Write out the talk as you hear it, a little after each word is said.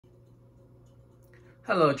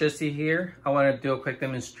Hello, Jesse here. I want to do a quick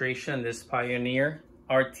demonstration of this Pioneer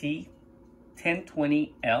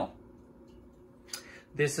RT-1020L.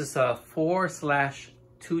 This is a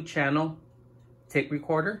 4/2 channel tape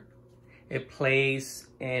recorder. It plays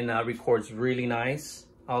and records really nice.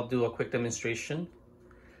 I'll do a quick demonstration.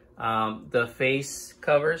 The face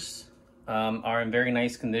covers are in very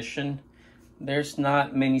nice condition. There's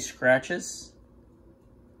not many scratches.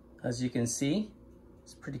 As you can see,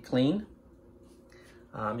 it's pretty clean.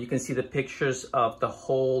 You can see the pictures of the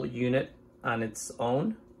whole unit on its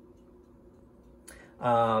own.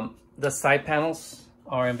 The side panels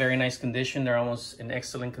are in very nice condition. They're almost in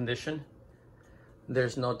excellent condition.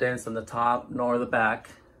 There's no dents on the top nor the back.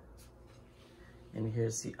 And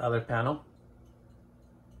here's the other panel.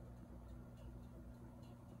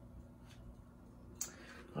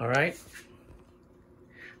 All right,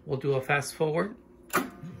 we'll do a fast forward.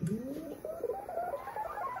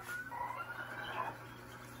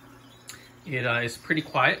 It is pretty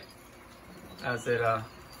quiet as it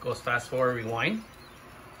goes fast forward, rewind.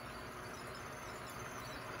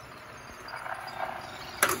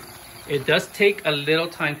 It does take a little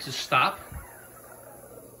time to stop,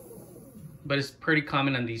 but it's pretty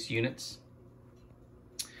common on these units.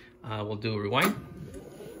 We'll do a rewind.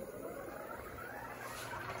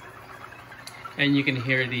 And you can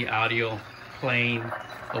hear the audio playing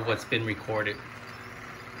of what's been recorded.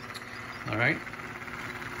 All right.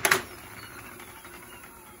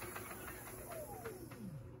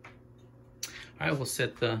 All right, we'll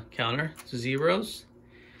set the counter to zeros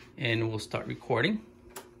and we'll start recording.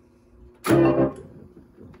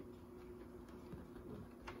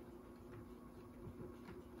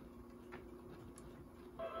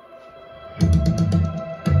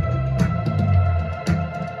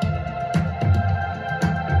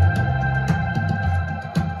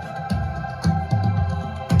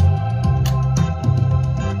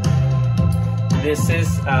 This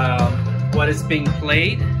is what is being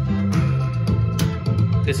played.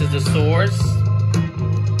 This is the source.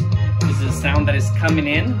 This is the sound that is coming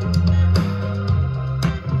in.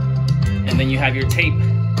 And then you have your tape.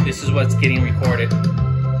 This is what's getting recorded.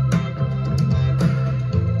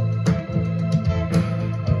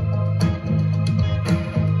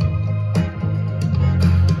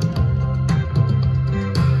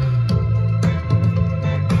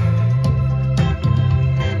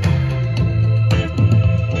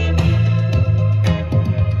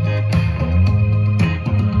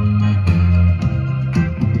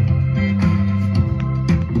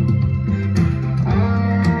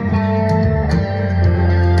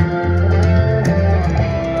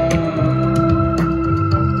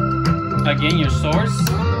 Again, your source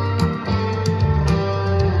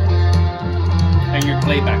and your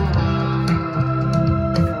playback.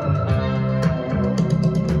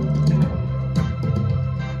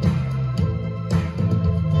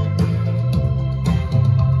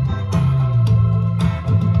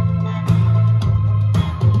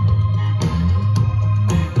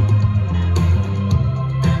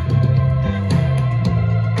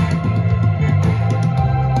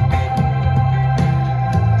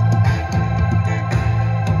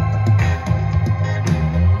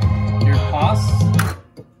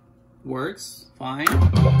 Works fine.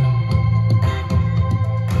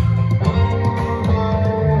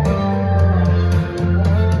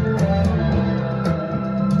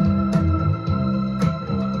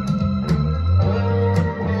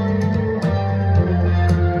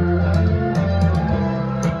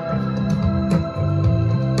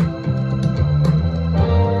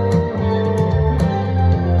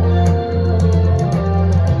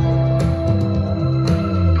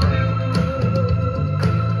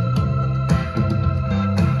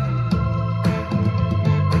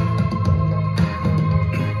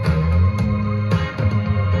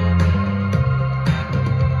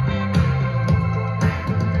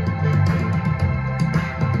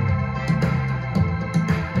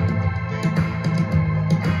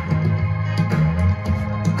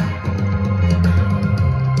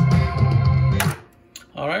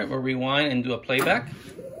 All right, we'll rewind and do a playback.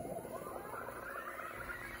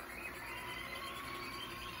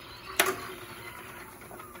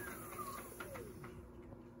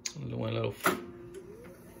 One little,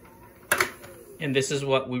 and this is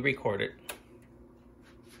what we recorded.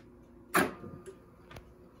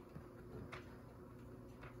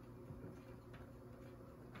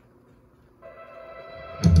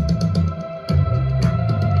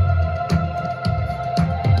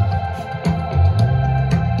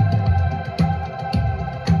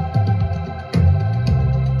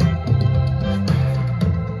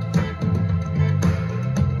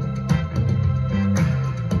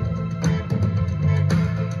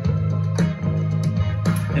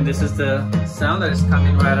 And this is the sound that is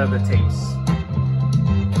coming right out of the tapes.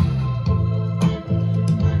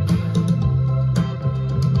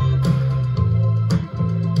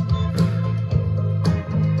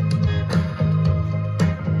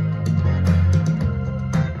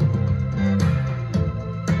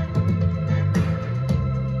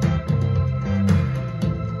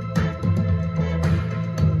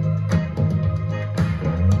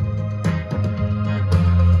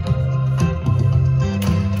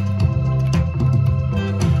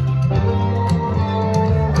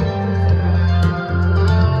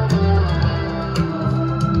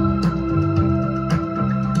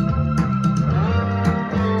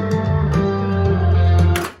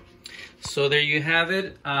 So there you have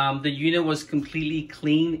it. The unit was completely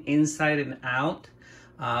clean inside and out.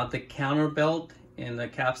 The counter belt and the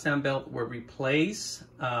capstan belt were replaced.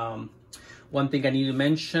 One thing I need to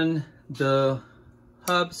mention, the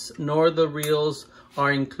hubs nor the reels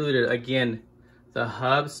are included. Again, the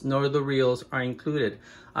hubs nor the reels are included.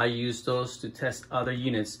 I use those to test other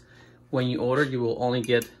units. When you order, you will only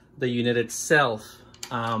get the unit itself.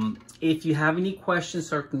 If you have any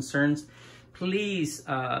questions or concerns, please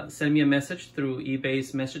send me a message through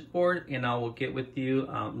eBay's message board and I will get with you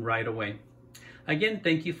right away. Again,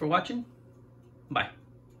 thank you for watching. Bye.